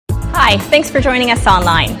Hi, thanks for joining us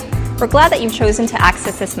online. We're glad that you've chosen to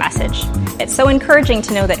access this message. It's so encouraging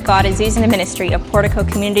to know that God is using the ministry of Portico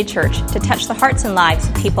Community Church to touch the hearts and lives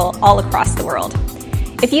of people all across the world.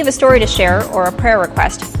 If you have a story to share or a prayer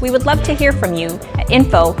request, we would love to hear from you at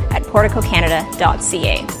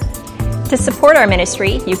info@porticocanada.ca. To support our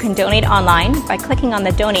ministry, you can donate online by clicking on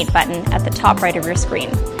the donate button at the top right of your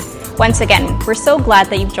screen. Once again, we're so glad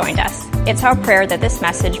that you've joined us. It's our prayer that this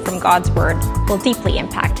message from God's Word will deeply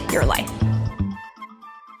impact your life.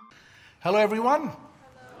 Hello, everyone. Hello.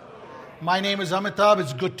 My name is Amitabh.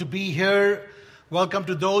 It's good to be here. Welcome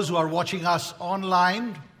to those who are watching us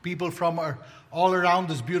online. People from all around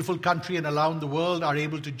this beautiful country and around the world are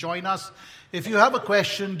able to join us. If you have a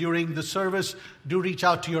question during the service, do reach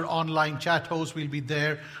out to your online chat host. We'll be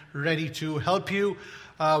there ready to help you.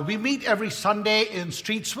 We meet every Sunday in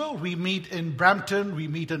Streetsville. We meet in Brampton. We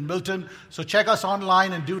meet in Milton. So check us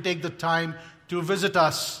online and do take the time to visit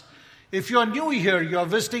us. If you're new here, you're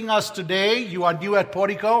visiting us today, you are new at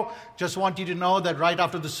Portico, just want you to know that right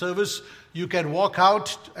after the service, you can walk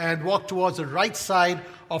out and walk towards the right side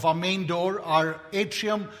of our main door. Our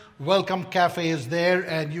atrium welcome cafe is there,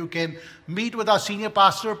 and you can meet with our senior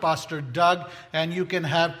pastor, Pastor Doug, and you can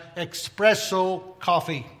have espresso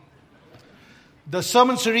coffee. The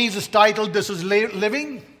sermon series is titled, This is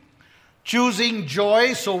Living, Choosing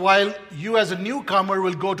Joy. So while you as a newcomer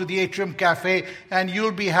will go to the Atrium Cafe and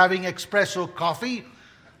you'll be having espresso coffee,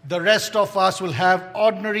 the rest of us will have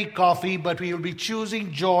ordinary coffee, but we will be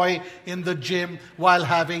choosing joy in the gym while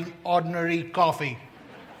having ordinary coffee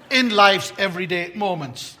in life's everyday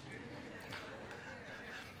moments.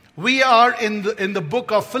 We are in the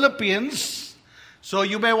book of Philippians. So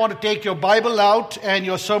you may want to take your Bible out and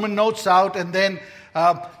your sermon notes out, and then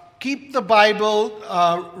keep the Bible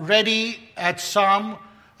ready at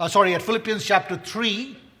Philippians chapter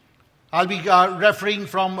 3. I'll be referring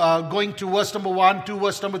from going to verse number 1 to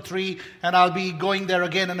verse number 3, and I'll be going there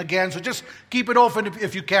again and again. So just keep it open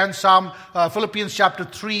if you can. Philippians chapter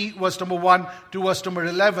 3, verse number 1 to verse number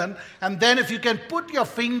 11. And then if you can put your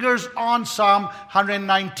fingers on Psalm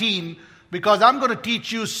 119, because I'm going to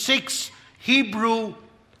teach you 6 Hebrew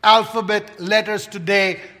alphabet letters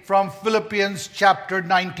today from Philippians chapter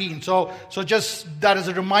 19. So just that is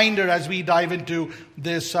a reminder as we dive into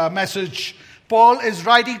this message. Paul is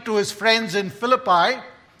writing to his friends in Philippi.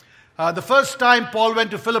 The first time Paul went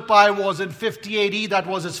to Philippi was in 50 AD. That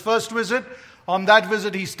was his first visit. On that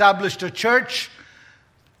visit, he established a church.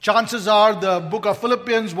 Chances are the book of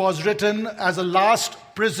Philippians was written as a last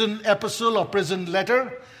prison epistle or prison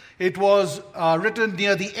letter. It was written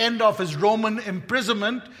near the end of his Roman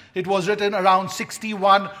imprisonment. It was written around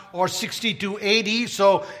 61 or 62 AD.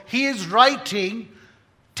 So he is writing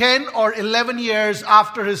 10 or 11 years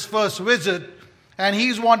after his first visit, and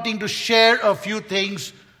he's wanting to share a few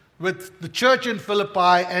things with the church in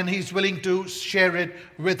Philippi, and he's willing to share it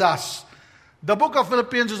with us. The book of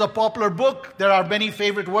Philippians is a popular book. There are many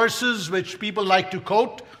favorite verses which people like to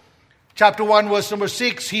quote. Chapter 1, verse number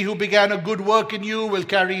 6, he who began a good work in you will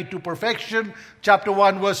carry it to perfection. Chapter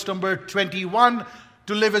 1, verse number 21,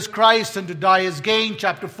 to live is Christ and to die is gain.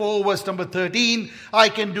 Chapter 4, verse number 13, I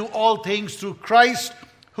can do all things through Christ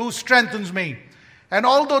who strengthens me. And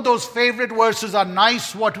although those favorite verses are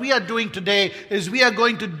nice, what we are doing today is we are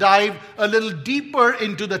going to dive a little deeper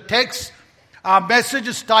into the text. Our message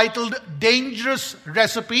is titled, Dangerous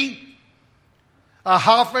Recipe. A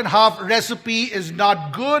half and half recipe is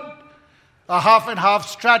not good. A half and half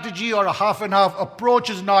strategy or a half and half approach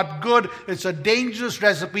is not good. It's a dangerous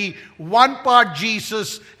recipe. One part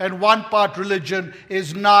Jesus and one part religion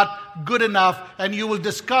is not good enough. And you will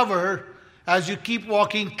discover as you keep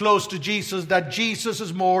walking close to Jesus that Jesus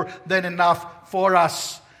is more than enough for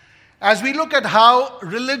us. As we look at how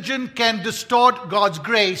religion can distort God's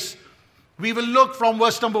grace, we will look from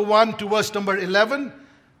verse number 1 to verse number 11.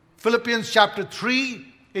 Philippians chapter 3,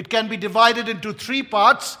 it can be divided into 3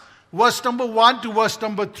 parts. Verse number 1 to verse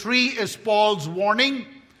number 3 is Paul's warning.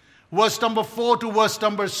 Verse number 4 to verse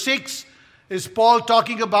number 6 is Paul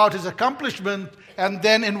talking about his accomplishment. And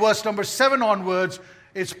then in verse number 7 onwards,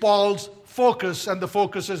 it's Paul's focus, and the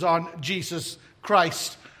focus is on Jesus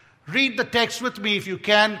Christ. Read the text with me if you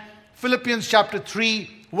can. Philippians chapter 3,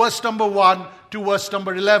 verse number 1 to verse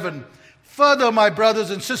number 11. Further, my brothers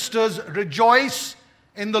and sisters, rejoice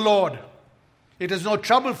in the Lord. It is no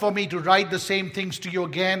trouble for me to write the same things to you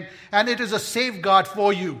again, and it is a safeguard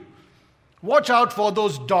for you. Watch out for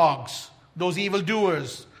those dogs, those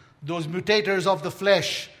evildoers, those mutators of the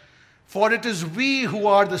flesh. For it is we who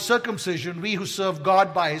are the circumcision, we who serve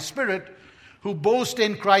God by His Spirit, who boast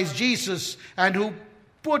in Christ Jesus, and who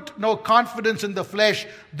put no confidence in the flesh,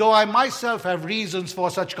 though I myself have reasons for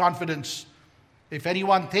such confidence. If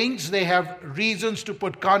anyone thinks they have reasons to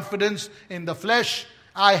put confidence in the flesh,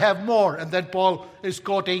 I have more. And then Paul is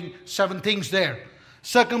quoting 7 things there.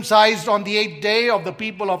 Circumcised on the 8th day, of the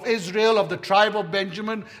people of Israel, of the tribe of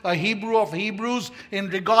Benjamin, a Hebrew of Hebrews, in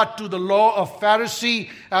regard to the law of Pharisee,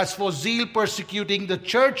 as for zeal persecuting the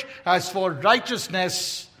church, as for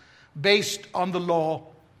righteousness based on the law,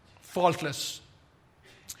 faultless.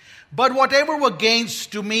 But whatever were gains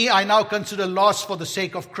to me, I now consider loss for the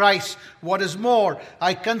sake of Christ. What is more,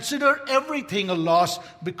 I consider everything a loss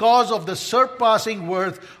because of the surpassing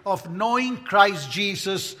worth of knowing Christ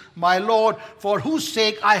Jesus, my Lord, for whose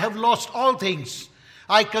sake I have lost all things.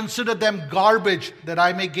 I consider them garbage, that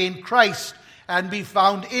I may gain Christ and be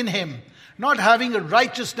found in him, not having a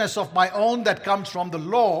righteousness of my own that comes from the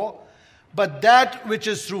law, but that which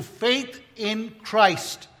is through faith in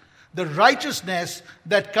Christ, the righteousness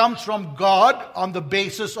that comes from God on the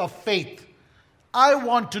basis of faith. I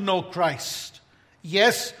want to know Christ.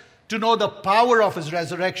 Yes, to know the power of his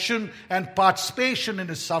resurrection and participation in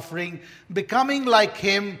his suffering, becoming like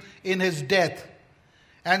him in his death,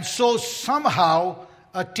 and so somehow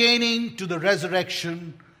attaining to the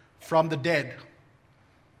resurrection from the dead.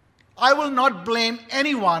 I will not blame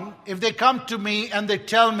anyone if they come to me and they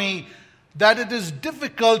tell me that it is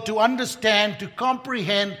difficult to understand, to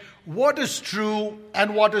comprehend what is true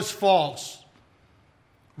and what is false.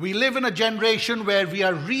 We live in a generation where we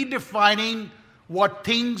are redefining what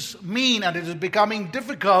things mean, and it is becoming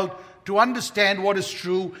difficult to understand what is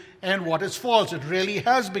true and what is false. It really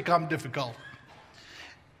has become difficult.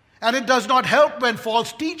 And it does not help when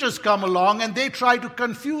false teachers come along and they try to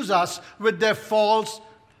confuse us with their false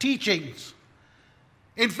teachings.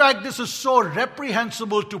 In fact, this is so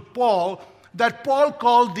reprehensible to Paul that Paul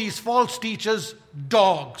called these false teachers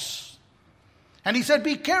dogs. And he said,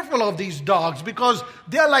 be careful of these dogs because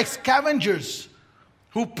they are like scavengers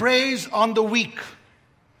who preys on the weak.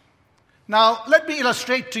 Now, let me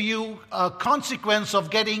illustrate to you a consequence of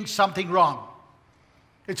getting something wrong.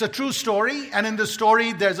 It's a true story, and in the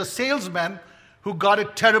story, there's a salesman who got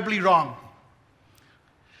it terribly wrong.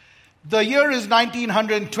 The year is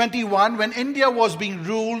 1921, when India was being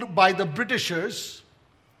ruled by the Britishers,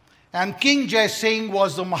 and King Jai Singh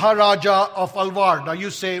was the Maharaja of Alwar. Now you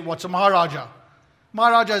say, what's a Maharaja?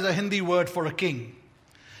 Maharaja is a Hindi word for a king.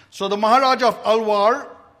 So the Maharaja of Alwar,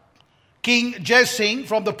 King Jai Singh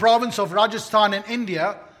from the province of Rajasthan in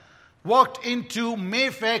India, walked into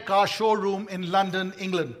Mayfair car showroom in London,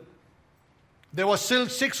 England. There was still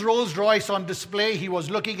 6 Rolls Royce on display. He was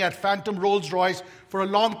looking at Phantom Rolls Royce for a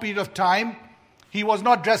long period of time. He was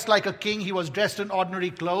not dressed like a king. He was dressed in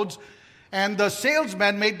ordinary clothes. And the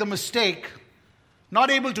salesman made the mistake, not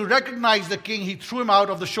able to recognize the king, he threw him out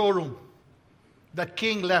of the showroom. The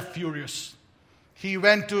king left furious. He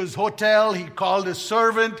went to his hotel. He called his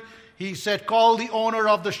servant. He said, call the owner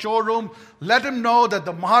of the showroom. Let him know that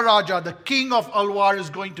the Maharaja, the king of Alwar, is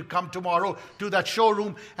going to come tomorrow to that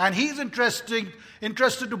showroom. And he's interested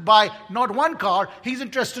to buy not one car. He's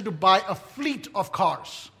interested to buy a fleet of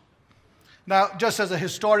cars. Now, just as a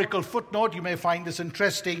historical footnote, you may find this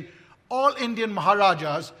interesting. All Indian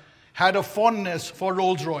Maharajas had a fondness for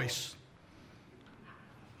Rolls Royce.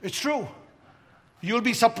 It's true. You'll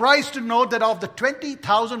be surprised to know that of the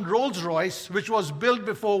 20,000 Rolls Royce, which was built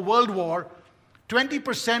before World War,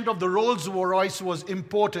 20% of the Rolls Royce was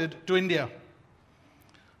imported to India.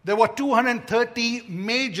 There were 230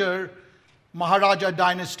 major Maharaja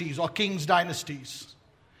dynasties or kings dynasties.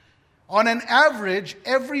 On an average,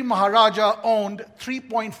 every Maharaja owned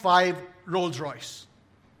 3.5 Rolls Royce.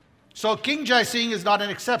 So King Jai Singh is not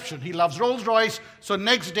an exception. He loves Rolls Royce, so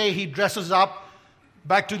next day he dresses up.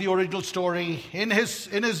 Back to the original story. In his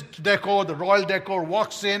decor, the royal decor,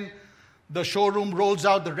 walks in. The showroom rolls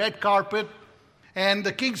out the red carpet. And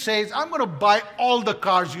the king says, I'm going to buy all the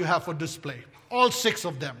cars you have for display. All 6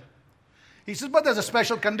 of them. He says, but there's a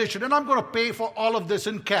special condition. And I'm going to pay for all of this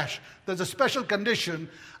in cash. There's a special condition.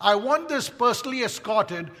 I want this personally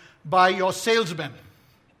escorted by your salesman.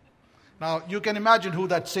 Now, you can imagine who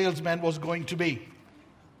that salesman was going to be.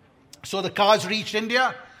 So the cars reached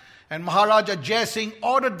India. And Maharaja Jai Singh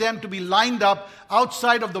ordered them to be lined up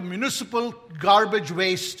outside of the municipal garbage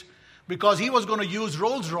waste because he was going to use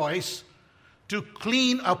Rolls Royce to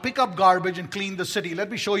pick up garbage and clean the city. Let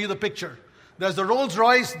me show you the picture. There's the Rolls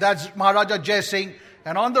Royce, that's Maharaja Jai Singh.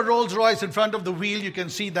 And on the Rolls Royce in front of the wheel, you can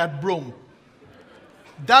see that broom.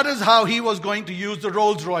 That is how he was going to use the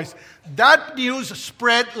Rolls Royce. That news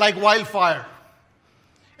spread like wildfire.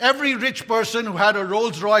 Every rich person who had a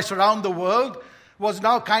Rolls Royce around the world was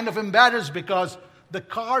now kind of embarrassed because the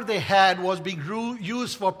car they had was being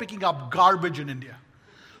used for picking up garbage in India.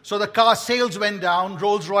 So the car sales went down.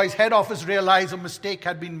 Rolls-Royce head office realized a mistake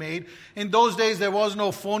had been made. In those days, there was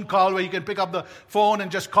no phone call where you can pick up the phone and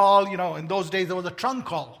just call. In those days, there was a trunk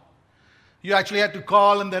call. You actually had to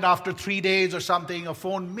call, and then after 3 days or something, a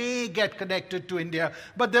phone may get connected to India.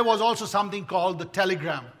 But there was also something called the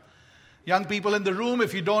telegram. Young people in the room,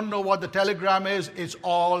 if you don't know what the telegram is, it's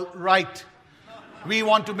all right. We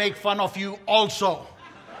want to make fun of you also.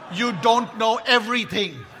 You don't know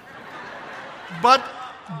everything. But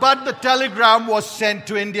the telegram was sent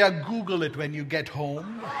to India. Google it when you get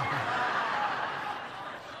home.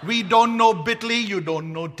 We don't know Bitly, you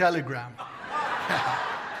don't know telegram.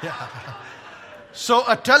 Yeah. So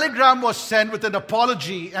a telegram was sent with an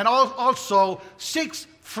apology, and also 6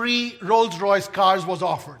 free Rolls-Royce cars was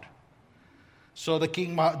offered. So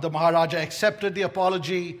the Maharaja accepted the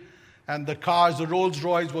apology, and the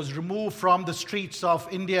Rolls-Royce was removed from the streets of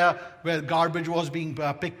India where garbage was being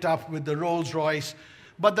picked up with the Rolls-Royce.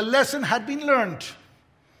 But the lesson had been learned.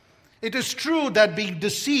 It is true that being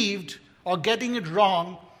deceived or getting it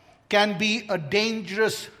wrong can be a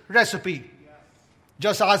dangerous recipe.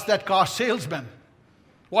 Just ask that car salesman.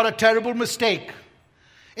 What a terrible mistake.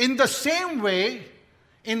 In the same way,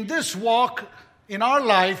 in this walk in our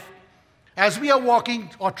life, as we are walking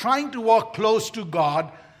or trying to walk close to God,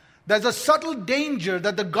 there's a subtle danger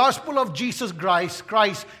that the gospel of Jesus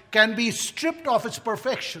Christ can be stripped of its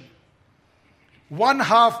perfection. One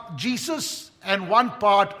half Jesus and one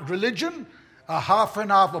part religion, a half and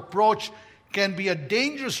half approach, can be a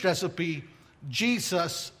dangerous recipe.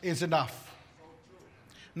 Jesus is enough.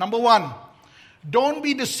 Number 1, don't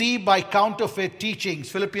be deceived by counterfeit teachings.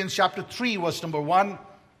 Philippians chapter 3, verse number 1.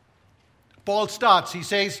 Paul starts, he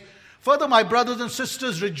says, "Further, my brothers and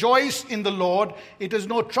sisters, rejoice in the Lord. It is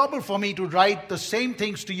no trouble for me to write the same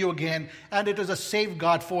things to you again, and it is a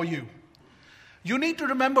safeguard for you." You need to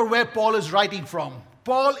remember where Paul is writing from.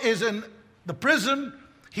 Paul is in the prison.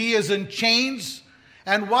 He is in chains.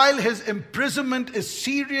 And while his imprisonment is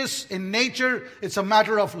serious in nature, it's a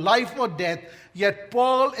matter of life or death, yet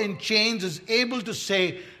Paul in chains is able to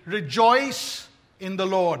say, "Rejoice in the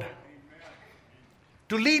Lord."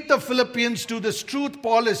 To lead the Philippians to this truth,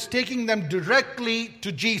 Paul is taking them directly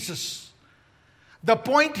to Jesus. The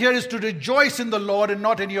point here is to rejoice in the Lord and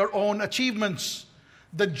not in your own achievements.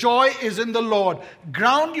 The joy is in the Lord.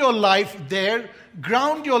 Ground your life there.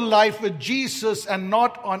 Ground your life with Jesus and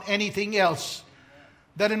not on anything else.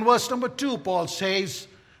 Then in verse number 2, Paul says,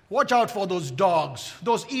 watch out for those dogs,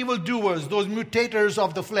 those evildoers, those mutators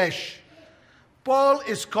of the flesh. Paul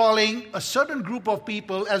is calling a certain group of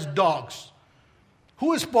people as dogs.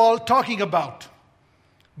 Who is Paul talking about?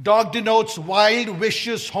 Dog denotes wild,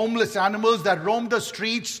 vicious, homeless animals that roam the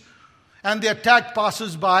streets and they attack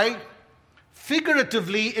passers-by.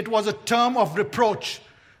 Figuratively, it was a term of reproach.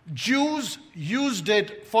 Jews used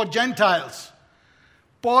it for Gentiles.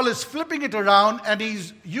 Paul is flipping it around and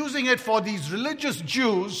he's using it for these religious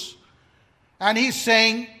Jews, and he's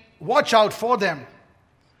saying, watch out for them.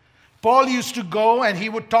 Paul used to go and he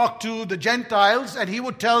would talk to the Gentiles and he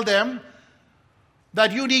would tell them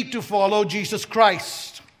that you need to follow Jesus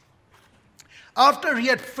Christ. After he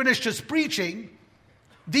had finished his preaching,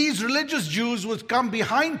 these religious Jews would come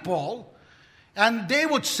behind Paul and they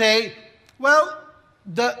would say, well,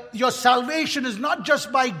 your salvation is not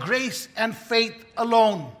just by grace and faith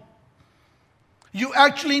alone. You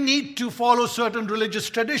actually need to follow certain religious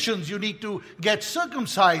traditions. You need to get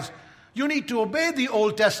circumcised. You need to obey the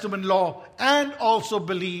Old Testament law and also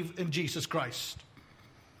believe in Jesus Christ.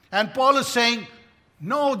 And Paul is saying,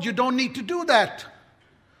 no, you don't need to do that.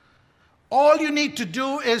 All you need to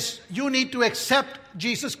do is you need to accept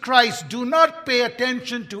Jesus Christ. Do not pay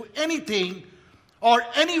attention to anything or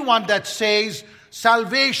anyone that says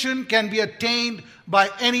salvation can be attained by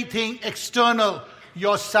anything external.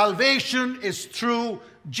 Your salvation is through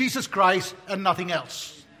Jesus Christ and nothing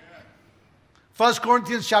else. 1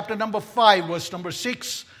 Corinthians chapter number 5, verse number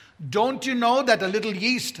 6. Don't you know that a little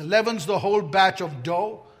yeast leavens the whole batch of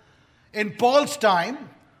dough? In Paul's time,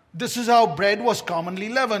 this is how bread was commonly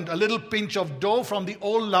leavened. A little pinch of dough from the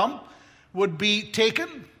old lump would be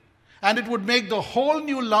taken, and it would make the whole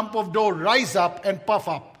new lump of dough rise up and puff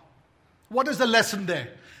up. What is the lesson there?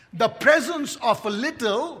 The presence of a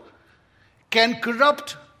little can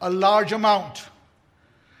corrupt a large amount.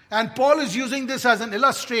 And Paul is using this as an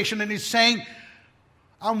illustration, and he's saying,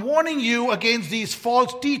 I'm warning you against these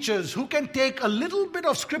false teachers who can take a little bit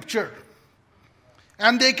of scripture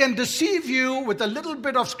and they can deceive you with a little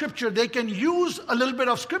bit of scripture. They can use a little bit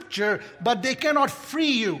of scripture, but they cannot free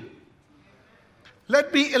you.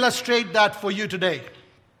 Let me illustrate that for you today.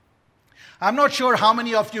 I'm not sure how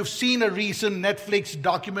many of you have seen a recent Netflix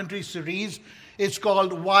documentary series. It's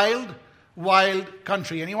called Wild, Wild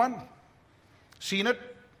Country. Anyone seen it?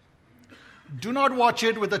 Do not watch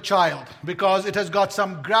it with a child because it has got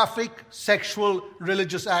some graphic sexual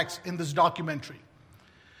religious acts in this documentary.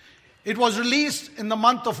 It was released in the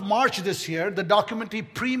month of March this year. The documentary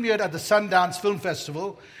premiered at the Sundance Film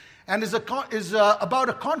Festival and is about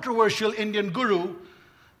a controversial Indian guru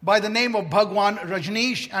by the name of Bhagwan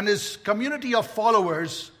Rajneesh and his community of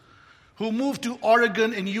followers who moved to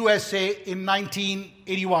Oregon in USA in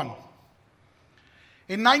 1981.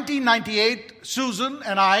 In 1998, Susan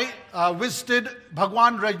and I visited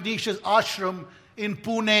Bhagwan Rajneesh's ashram in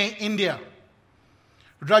Pune, India.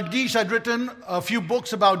 Rajneesh had written a few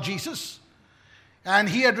books about Jesus, and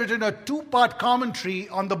he had written a 2-part commentary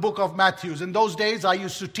on the book of Matthew. In those days, I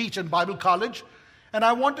used to teach in Bible college, and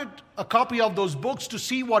I wanted a copy of those books to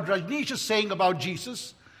see what Rajneesh is saying about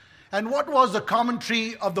Jesus and what was the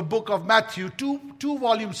commentary of the book of Matthew,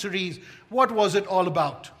 two-volume series. What was it all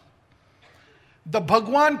about? The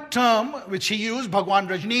Bhagwan term which he used, Bhagwan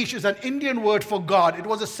Rajneesh, is an Indian word for God. It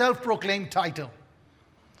was a self-proclaimed title.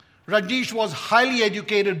 Rajneesh was highly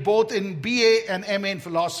educated both in BA and MA in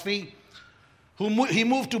philosophy. He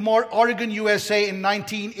moved to Oregon, USA in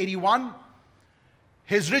 1981.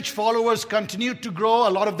 His rich followers continued to grow. A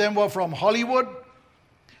lot of them were from Hollywood.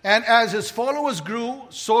 And as his followers grew,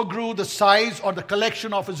 so grew the size or the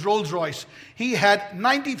collection of his Rolls Royce. He had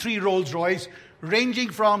 93 Rolls Royce, ranging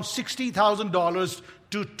from $60,000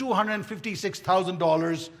 to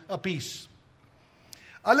 $256,000 apiece.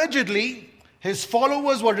 Allegedly, his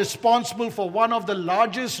followers were responsible for one of the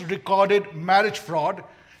largest recorded marriage fraud,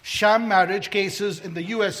 sham marriage cases in the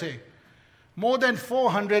USA. More than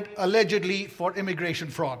 400 allegedly for immigration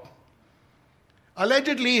fraud.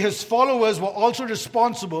 Allegedly, his followers were also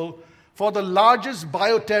responsible for the largest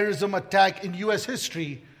bioterrorism attack in US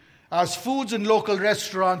history, as foods in local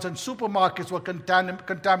restaurants and supermarkets were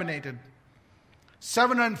contaminated.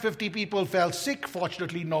 750 people fell sick.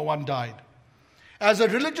 Fortunately, no one died. As a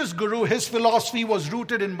religious guru, his philosophy was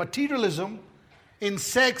rooted in materialism, in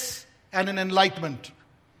sex, and in enlightenment.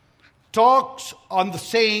 Talks on the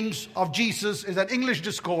sayings of Jesus is an English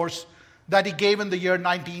discourse that he gave in the year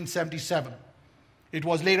 1977. It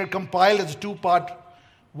was later compiled as a 2-part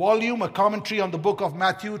volume, a commentary on the book of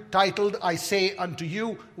Matthew titled I Say Unto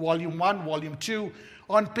You, Volume 1, Volume 2.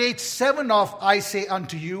 On page 7 of I Say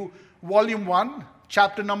Unto You, Volume 1,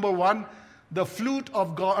 chapter number 1, The Flute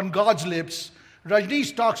of God on God's Lips,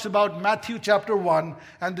 Rajneesh talks about Matthew chapter 1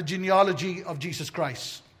 and the genealogy of Jesus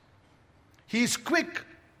Christ. He is quick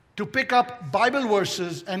to pick up Bible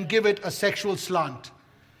verses and give it a sexual slant.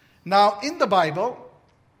 Now, in the Bible,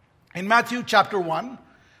 in Matthew chapter 1,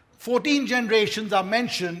 14 generations are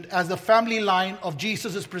mentioned as the family line of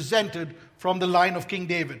Jesus is presented from the line of King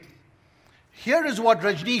David. Here is what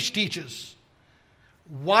Rajneesh teaches.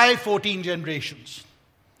 Why 14 generations?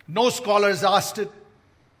 No scholar has asked it.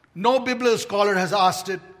 No biblical scholar has asked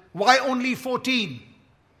it. Why only 14?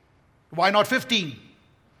 Why not 15?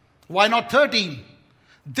 Why not 13?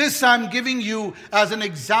 This I'm giving you as an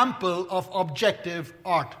example of objective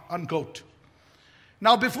art, unquote.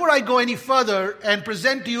 Now, before I go any further and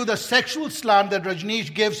present to you the sexual slant that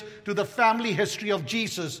Rajneesh gives to the family history of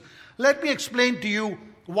Jesus, let me explain to you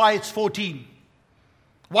why it's 14.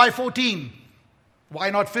 Why 14? Why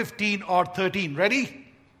not 15 or 13? Ready?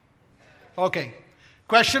 Okay.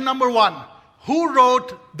 Question number 1. Who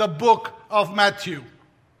wrote the book of Matthew?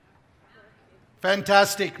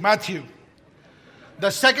 Fantastic. Matthew. The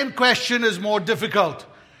second question is more difficult.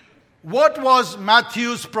 What was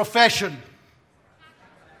Matthew's profession?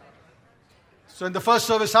 So in the first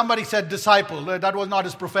service, somebody said disciple. That was not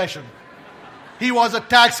his profession. He was a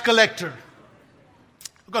tax collector.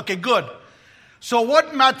 Okay, good. So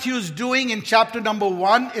what Matthew's doing in chapter number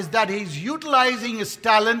 1 is that he's utilizing his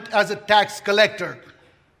talent as a tax collector.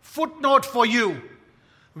 Footnote for you.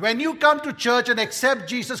 When you come to church and accept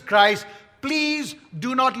Jesus Christ, please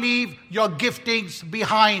do not leave your giftings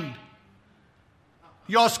behind.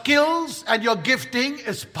 Your skills and your gifting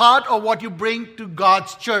is part of what you bring to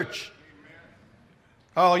God's church.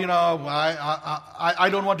 Oh, I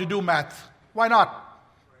don't want to do math. Why not?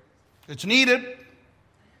 It's needed.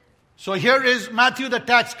 So here is Matthew the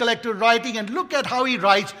tax collector writing, and look at how he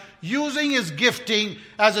writes using his gifting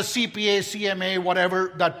as a CPA, CMA,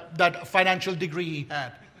 whatever that financial degree he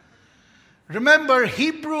had. Remember,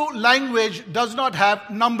 Hebrew language does not have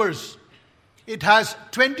numbers. It has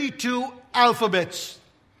 22 alphabets.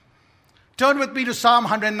 Turn with me to Psalm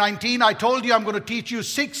 119. I told you I'm going to teach you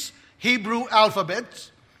 6 Hebrew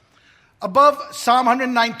alphabets. Above Psalm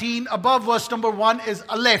 119, above verse number 1 is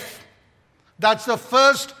Aleph. That's the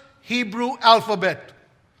first Hebrew alphabet.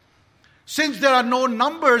 Since there are no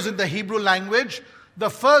numbers in the Hebrew language,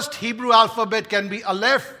 the first Hebrew alphabet can be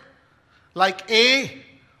Aleph, like A,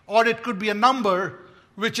 or it could be a number,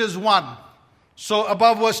 which is 1. So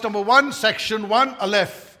above verse number 1, section 1,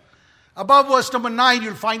 Aleph. Above verse number 9,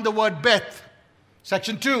 you'll find the word Beth,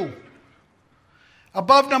 section 2.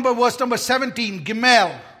 Above verse number 17,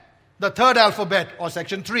 Gimel, the third alphabet, or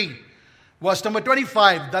section 3. Verse number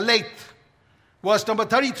 25, Dalet. Verse number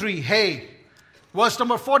 33, Hey. Verse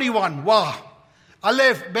number 41, Wah.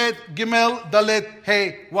 Aleph, Bet, Gimel, Dalet,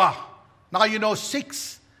 Hey, Wah. Now you know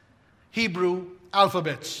 6 Hebrew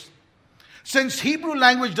alphabets. Since Hebrew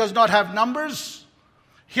language does not have numbers,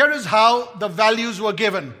 here is how the values were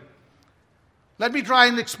given. Let me try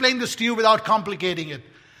and explain this to you without complicating it.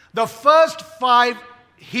 The first 10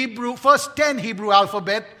 Hebrew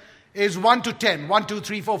alphabet is 1 to 10. 1, 2,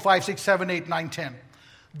 3, 4, 5, 6, 7, 8, 9, 10.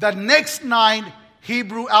 The next 9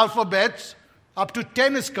 Hebrew alphabets, up to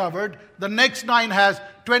 10 is covered. The next 9 has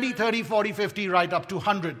 20, 30, 40, 50, right up to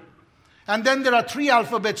 100. And then there are 3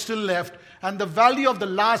 alphabets still left. And the value of the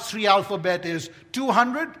last 3 alphabet is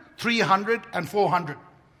 200, 300, and 400.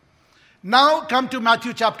 Now come to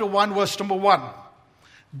Matthew chapter 1, verse number 1.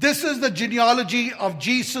 This is the genealogy of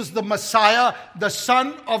Jesus, the Messiah, the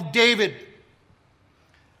son of David.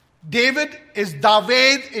 David is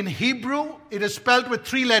David in Hebrew. It is spelled with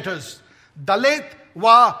 3 letters. Dalet,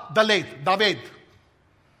 Wa, Dalet. David.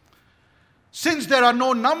 Since there are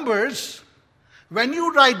no numbers, when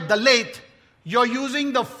you write Dalet, you're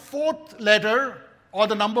using the 4th letter or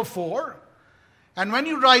the number 4. And when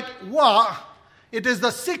you write Wa, it is the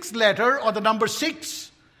 6th letter or the number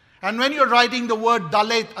 6. And when you're writing the word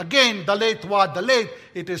Dalet again, Dalet, Wa, Dalet,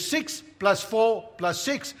 it is 6 plus 4 plus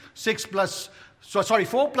 6.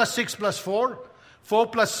 4 plus 6 plus 4. 4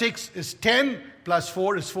 plus 6 is 10 plus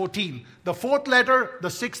 4 is 14. The 4th letter, the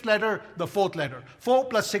 6th letter, the 4th letter. 4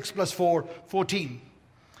 plus 6 plus 4, 14.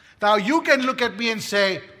 Now you can look at me and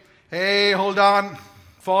say, hey, hold on,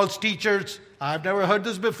 false teachers, I've never heard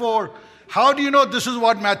this before. How do you know this is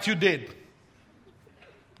what Matthew did?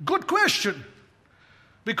 Good question.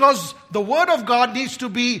 Because the Word of God needs to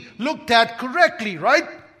be looked at correctly, right?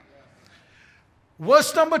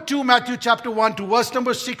 Verse number 2, Matthew chapter 1 to verse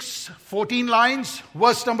number 6, 14 lines.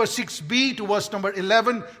 Verse number 6b to verse number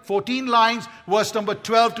 11, 14 lines. Verse number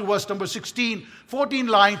 12 to verse number 16, 14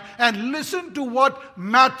 lines. And listen to what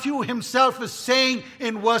Matthew himself is saying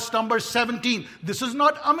in verse number 17. This is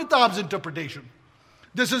not Amitabh's interpretation.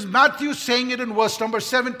 This is Matthew saying it in verse number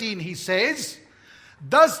 17. He says,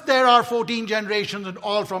 thus there are 14 generations in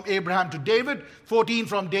all from Abraham to David, 14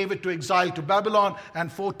 from David to exile to Babylon,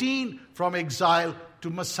 and 14 from exile to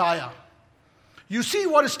Messiah. You see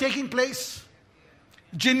what is taking place?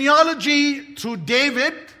 Genealogy through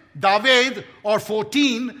David, or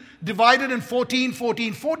 14, divided in 14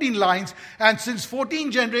 lines. And since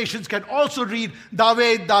 14 generations can also read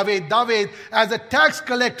David, as a tax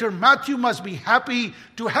collector, Matthew must be happy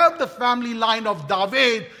to have the family line of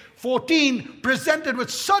David, 14, presented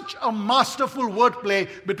with such a masterful wordplay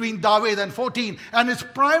between David and 14. And its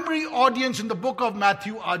primary audience in the book of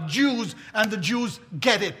Matthew are Jews, and the Jews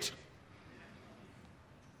get it.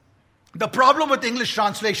 The problem with English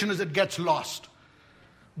translation is it gets lost.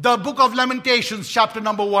 The book of Lamentations, chapter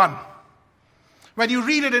number 1. When you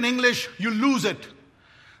read it in English, you lose it.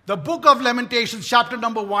 The book of Lamentations, chapter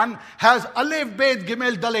number 1, has Aleph, Bet,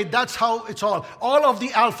 Gimel, Dalet. That's how it's all. All of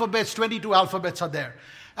the alphabets, 22 alphabets are there.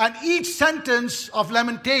 And each sentence of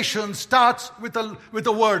Lamentations starts with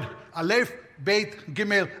a word. Aleph, Bet,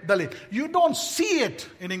 Gimel, Dalet. You don't see it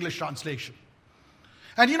in English translation.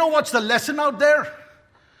 And you know what's the lesson out there?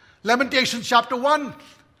 Lamentations chapter 1.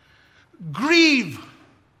 Grieve.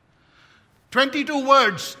 22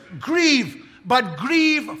 words. Grieve. But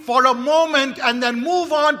grieve for a moment and then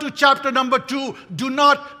move on to chapter number 2. Do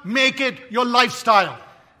not make it your lifestyle.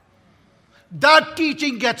 That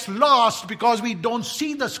teaching gets lost because we don't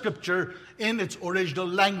see the scripture in its original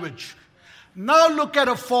language. Now look at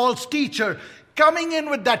a false teacher coming in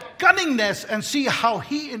with that cunningness and see how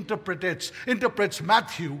he interprets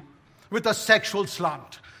Matthew with a sexual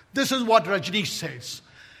slant. This is what Rajneesh says.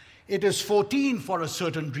 It is 14 for a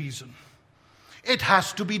certain reason. It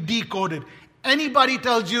has to be decoded. Anybody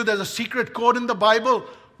tells you there's a secret code in the Bible,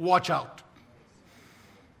 watch out.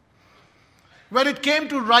 When it came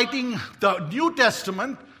to writing the New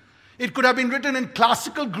Testament, it could have been written in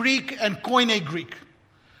classical Greek and Koine Greek.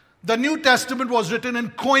 The New Testament was written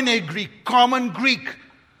in Koine Greek, common Greek,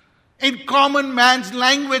 in common man's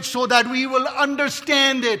language so that we will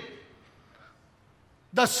understand it.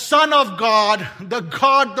 The Son of God,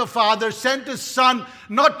 God the Father, sent His Son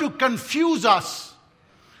not to confuse us,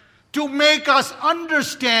 to make us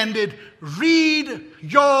understand it. Read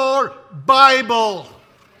your Bible.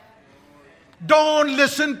 Don't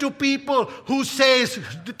listen to people who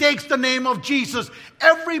takes the name of Jesus.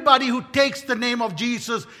 Everybody who takes the name of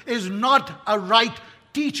Jesus is not a right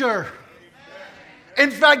teacher. In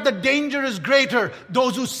fact, the danger is greater.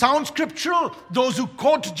 Those who sound scriptural, those who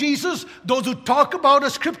quote Jesus, those who talk about a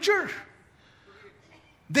scripture,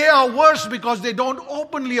 they are worse because they don't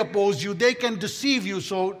openly oppose you. They can deceive you.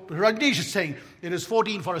 So Rajneesh is saying it is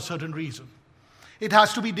 14 for a certain reason. It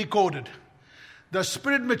has to be decoded. The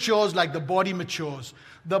spirit matures like the body matures.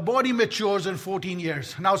 The body matures in 14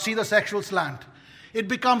 years. Now see the sexual slant. It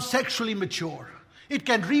becomes sexually mature. It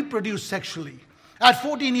can reproduce sexually. At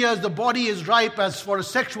 14 years, the body is ripe as far as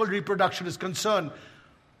sexual reproduction is concerned.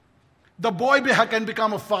 The boy can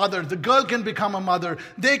become a father. The girl can become a mother.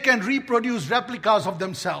 They can reproduce replicas of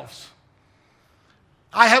themselves.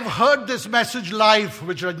 I have heard this message live,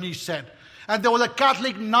 which Rajneesh said. And there was a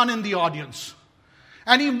Catholic nun in the audience.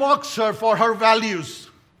 And he mocks her for her values.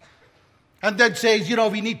 And then says,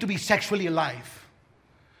 we need to be sexually alive.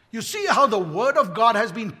 You see how the word of God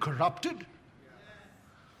has been corrupted?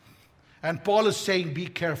 And Paul is saying, be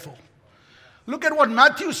careful. Look at what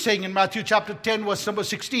Matthew is saying in Matthew chapter 10, verse number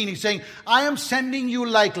 16. He's saying, I am sending you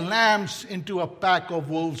like lambs into a pack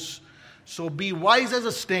of wolves. So be wise as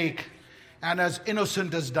a snake and as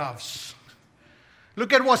innocent as doves.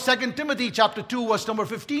 Look at what 2 Timothy chapter 2, verse number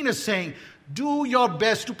 15 is saying. Do your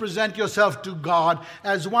best to present yourself to God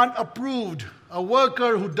as one approved, a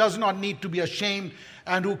worker who does not need to be ashamed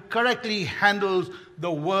and who correctly handles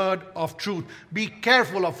the word of truth. Be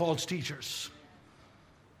careful of false teachers.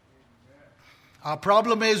 Our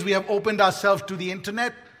problem is we have opened ourselves to the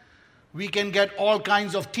internet. We can get all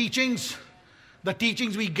kinds of teachings. The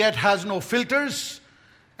teachings we get has no filters.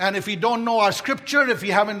 And if we don't know our scripture, if we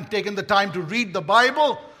haven't taken the time to read the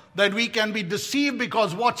Bible, then we can be deceived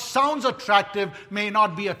because what sounds attractive may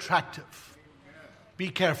not be attractive. Be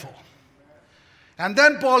careful. And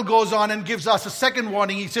then Paul goes on and gives us a second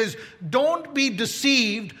warning. He says, don't be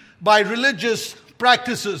deceived by religious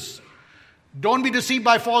practices. Don't be deceived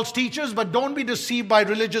by false teachers, but don't be deceived by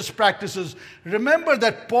religious practices. Remember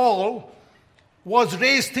that Paul was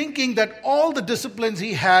raised thinking that all the disciplines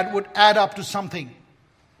he had would add up to something.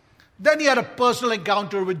 Then he had a personal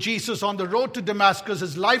encounter with Jesus on the road to Damascus.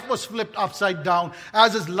 His life was flipped upside down.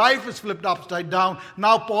 As his life is flipped upside down,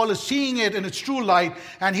 now Paul is seeing it in its true light.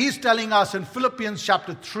 And he's telling us in Philippians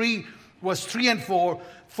chapter 3, verse 3 and 4,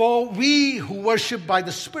 for we who worship by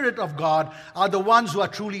the Spirit of God are the ones who are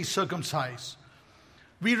truly circumcised.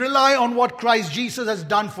 We rely on what Christ Jesus has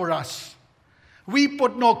done for us. We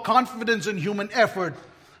put no confidence in human effort,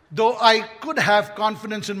 though I could have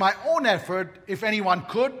confidence in my own effort, if anyone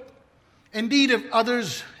could. Indeed, if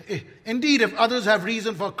others have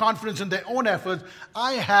reason for confidence in their own efforts,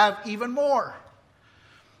 I have even more.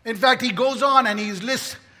 In fact, he goes on and he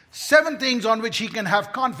lists 7 things on which he can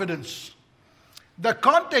have confidence. The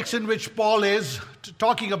context in which Paul is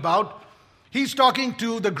talking about, he's talking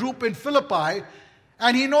to the group in Philippi,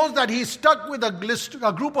 and he knows that he's stuck with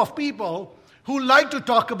a group of people who like to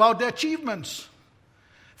talk about their achievements.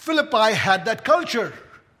 Philippi had that culture.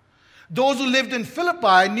 Those who lived in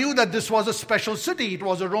Philippi knew that this was a special city. It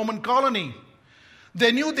was a Roman colony.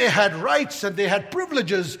 They knew they had rights and they had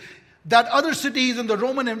privileges that other cities in the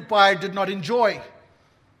Roman Empire did not enjoy.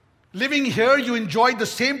 Living here, you enjoyed the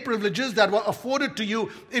same privileges that were afforded to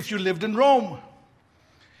you if you lived in Rome.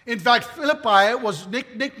 In fact, Philippi was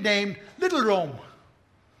nicknamed Little Rome.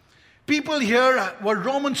 People here were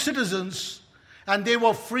Roman citizens and they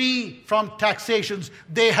were free from taxations.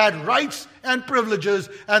 They had rights and privileges,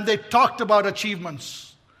 and they talked about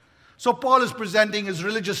achievements. So Paul is presenting his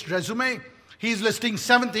religious resume. He's listing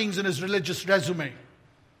 7 things in his religious resume.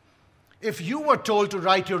 If you were told to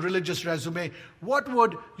write your religious resume, what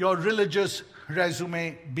would your religious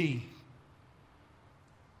resume be?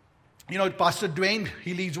 Pastor Dwayne,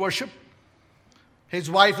 he leads worship. His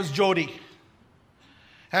wife is Jody,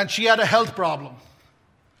 and she had a health problem.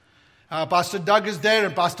 Pastor Doug is there,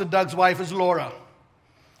 and Pastor Doug's wife is Laura.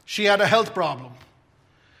 She had a health problem.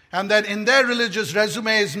 And then in their religious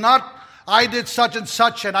resume is not, I did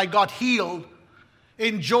such and I got healed.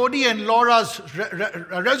 In Jody and Laura's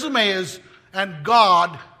resume is, and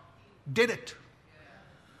God did it.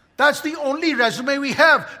 That's the only resume we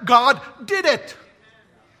have. God did it.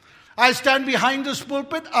 I stand behind this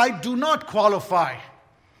pulpit. I do not qualify.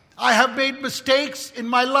 I have made mistakes in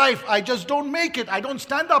my life. I just don't make it. I don't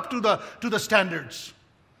stand up to the standards.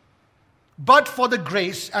 But for the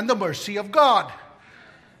grace and the mercy of God.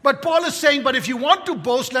 But Paul is saying, but if you want to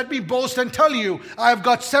boast, let me boast and tell you, I have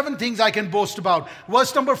got 7 things I can boast about.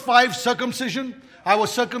 Verse number 5, circumcision. I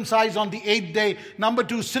was circumcised on the 8th day. Number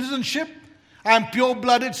 2, citizenship. I am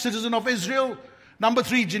pure-blooded citizen of Israel. Number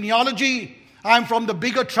 3, genealogy. I am from the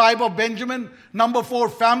bigger tribe of Benjamin. Number 4,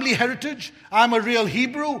 family heritage. I am a real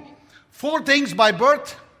Hebrew. 4 things by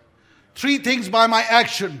birth. 3 things by my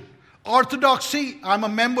action. Orthodoxy. I am a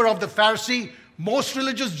member of the Pharisee. Most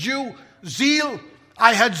religious Jew. Zeal.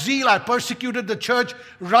 I had zeal. I persecuted the church.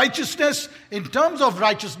 Righteousness. In terms of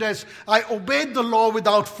righteousness, I obeyed the law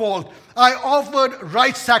without fault. I offered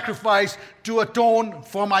right sacrifice to atone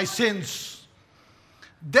for my sins.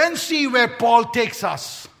 Then see where Paul takes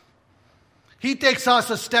us. He takes us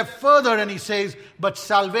a step further and he says, but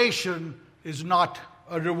salvation is not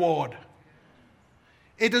a reward.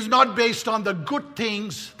 It is not based on the good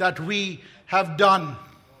things that we have done.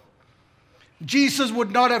 Jesus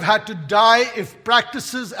would not have had to die if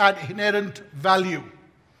practices had inherent value.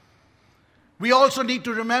 We also need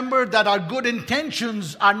to remember that our good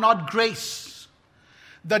intentions are not grace.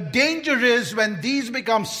 The danger is when these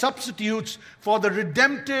become substitutes for the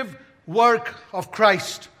redemptive work of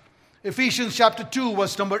Christ. Ephesians chapter 2,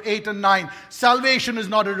 verse number 8 and 9. Salvation is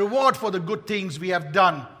not a reward for the good things we have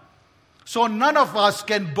done. So none of us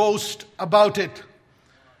can boast about it.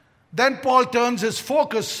 Then Paul turns his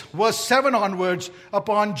focus, verse 7 onwards,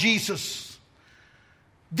 upon Jesus.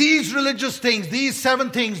 These religious things, these 7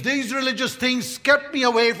 things, these religious things kept me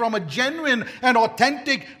away from a genuine and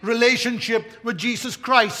authentic relationship with Jesus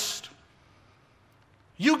Christ.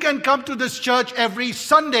 You can come to this church every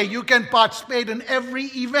Sunday. You can participate in every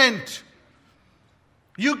event.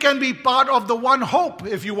 You can be part of the One Hope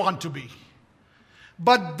if you want to be.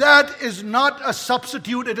 But that is not a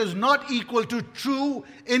substitute. It is not equal to true,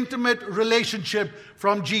 intimate relationship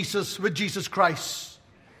from Jesus with Jesus Christ.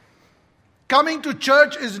 Coming to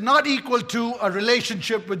church is not equal to a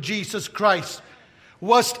relationship with Jesus Christ.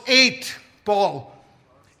 Verse 8, Paul.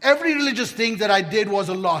 Every religious thing that I did was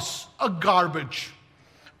a loss, a garbage.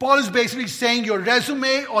 Paul is basically saying your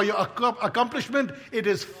resume or your accomplishment, it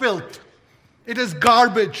is filth. It is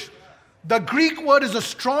garbage. The Greek word is a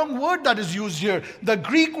strong word that is used here. The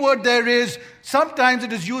Greek word there is, sometimes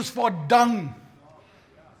it is used for dung.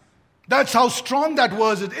 That's how strong that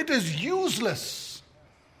word is. It is useless.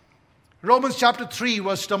 Romans chapter 3,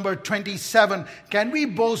 verse number 27. Can we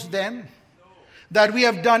boast then that we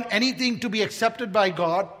have done anything to be accepted by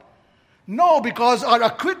God? No, because our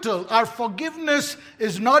acquittal, our forgiveness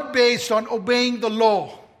is not based on obeying the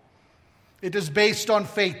law. It is based on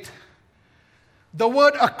faith. The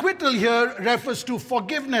word acquittal here refers to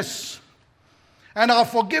forgiveness. And our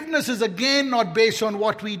forgiveness is again not based on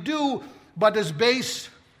what we do, but is based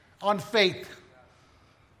on faith.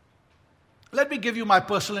 Let me give you my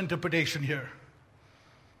personal interpretation here.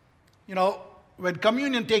 You know, when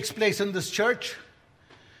communion takes place in this church,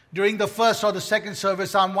 during the first or the second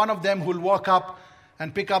service, I'm one of them who will walk up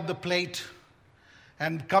and pick up the plate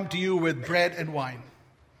and come to you with bread and wine.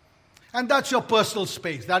 And that's your personal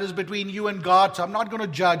space. That is between you and God, so I'm not going to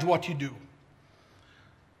judge what you do.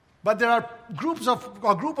 But there are a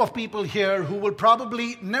group of people here who will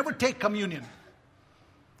probably never take communion.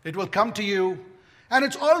 It will come to you, and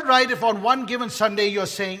it's all right if on one given Sunday you're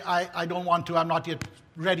saying, I don't want to, I'm not yet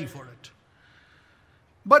ready for it.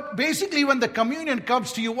 But basically when the communion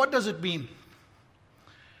comes to you, what does it mean?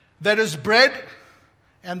 There is bread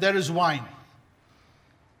and there is wine.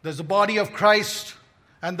 There's the body of Christ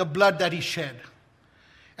and the blood that he shed.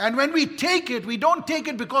 And when we take it, we don't take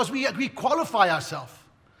it because we qualify ourselves.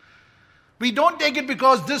 We don't take it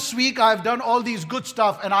because this week I've done all these good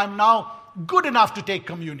stuff and I'm now good enough to take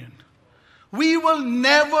communion. We will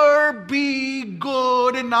never be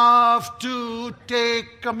good enough to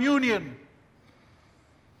take communion.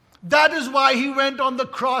 That is why he went on the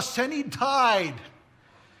cross and he died.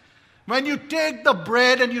 When you take the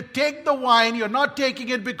bread and you take the wine, you're not taking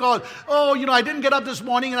it because, I didn't get up this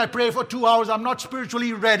morning and I prayed for 2 hours. I'm not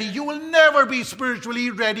spiritually ready. You will never be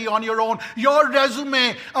spiritually ready on your own. Your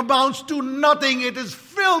resume amounts to nothing. It is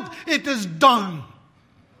filth. It is dung.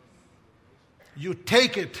 You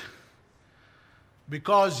take it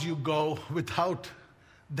because you go without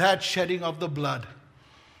that shedding of the blood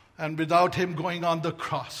and without him going on the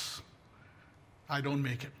cross. I don't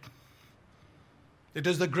make it. It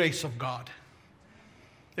is the grace of God.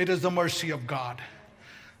 It is the mercy of God.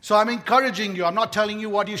 So I'm encouraging you. I'm not telling you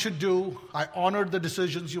what you should do. I honor the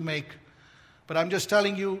decisions you make. But I'm just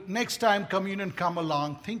telling you, next time communion come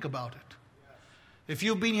along, think about it. If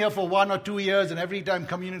you've been here for 1 or 2 years and every time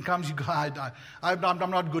communion comes, you go, I'm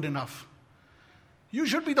not good enough. You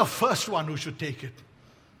should be the first one who should take it.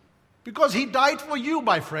 Because he died for you,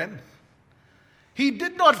 my friend. He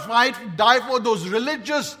did not die for those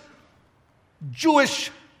religious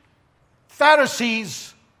Jewish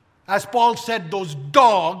Pharisees, as Paul said, those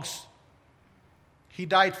dogs. He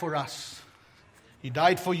died for us. He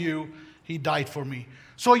died for you. He died for me.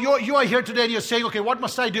 So you are here today and you're saying, okay, what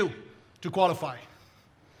must I do to qualify?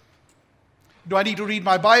 Do I need to read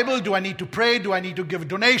my Bible? Do I need to pray? Do I need to give a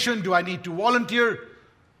donation? Do I need to volunteer?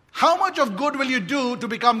 How much of good will you do to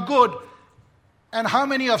become good? And how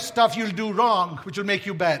many of stuff you'll do wrong, which will make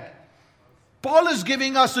you bad? Paul is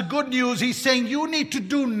giving us the good news. He's saying you need to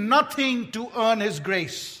do nothing to earn his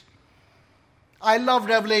grace. I love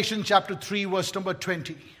Revelation chapter 3, verse number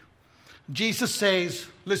 20. Jesus says,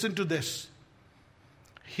 listen to this.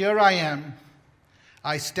 Here I am.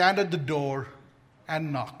 I stand at the door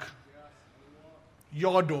and knock.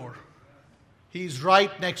 Your door. He's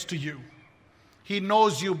right next to you. He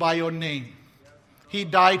knows you by your name. He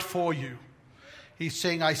died for you. He's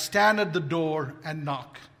saying, I stand at the door and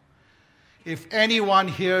knock. If anyone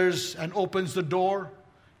hears and opens the door,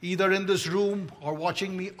 either in this room or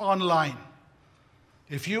watching me online,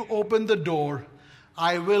 if you open the door,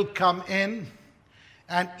 I will come in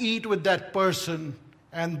and eat with that person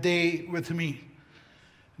and they with me.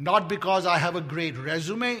 Not because I have a great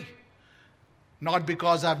resume, not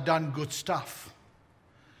because I've done good stuff.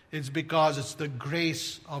 It's because it's the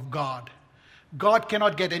grace of God. God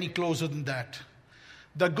cannot get any closer than that.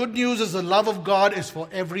 The good news is the love of God is for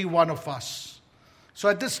every one of us. So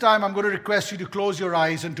at this time, I'm going to request you to close your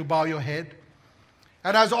eyes and to bow your head.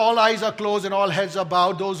 And as all eyes are closed and all heads are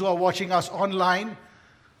bowed, those who are watching us online,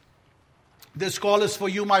 this call is for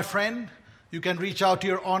you, my friend. You can reach out to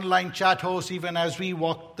your online chat host even as we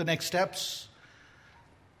walk the next steps.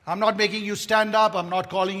 I'm not making you stand up. I'm not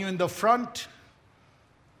calling you in the front.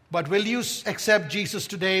 But will you accept Jesus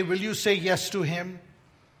today? Will you say yes to him?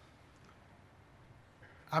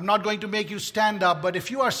 I'm not going to make you stand up, but if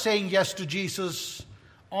you are saying yes to Jesus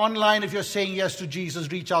online, if you're saying yes to Jesus,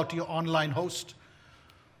 reach out to your online host.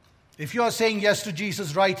 If you are saying yes to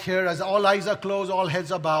Jesus right here, as all eyes are closed, all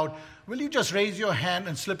heads are bowed, will you just raise your hand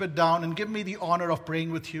and slip it down and give me the honor of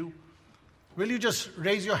praying with you? Will you just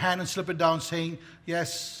raise your hand and slip it down saying,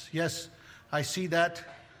 yes, yes, I see that.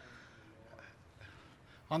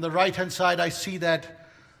 On the right-hand side, I see that.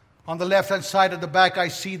 On the left-hand side at the back, I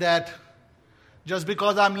see that. Just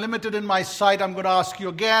because I'm limited in my sight, I'm going to ask you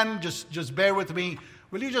again. Just bear with me.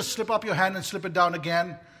 Will you just slip up your hand and slip it down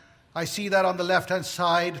again? I see that on the left-hand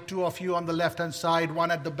side. 2 of you on the left-hand side, 1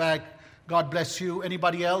 at the back. God bless you.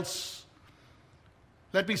 Anybody else?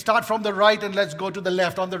 Let me start from the right and let's go to the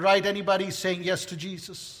left. On the right, anybody saying yes to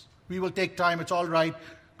Jesus? We will take time. It's all right.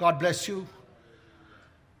 God bless you.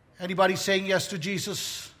 Anybody saying yes to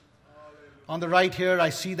Jesus? On the right here, I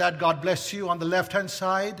see that. God bless you. On the left-hand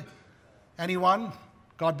side, anyone?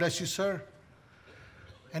 God bless you, sir.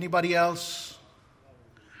 Anybody else?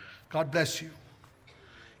 God bless you.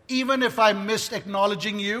 Even if I missed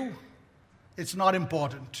acknowledging you, it's not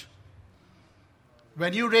important.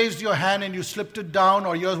 When you raised your hand and you slipped it down,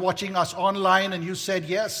 or you're watching us online and you said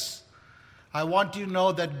yes, I want you to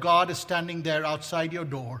know that God is standing there outside your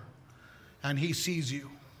door and he sees you.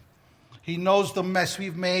 He knows the mess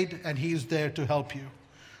we've made and he's there to help you.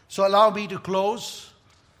 So allow me to close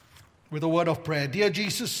with a word of prayer. Dear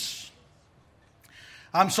Jesus,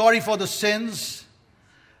 I'm sorry for the sins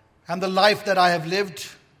and the life that I have lived.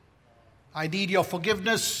 I need your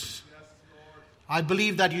forgiveness. I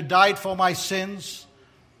believe that you died for my sins.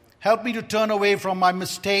 Help me to turn away from my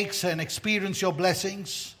mistakes and experience your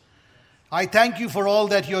blessings. I thank you for all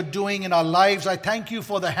that you're doing in our lives. I thank you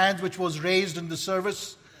for the hand which was raised in the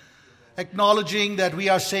service, acknowledging that we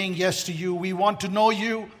are saying yes to you. We want to know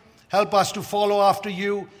you. Help us to follow after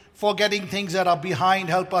you. Forgetting things that are behind,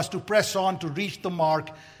 help us to press on to reach the mark.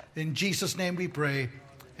 In Jesus' name we pray.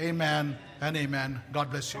 Amen and amen.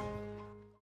 God bless you.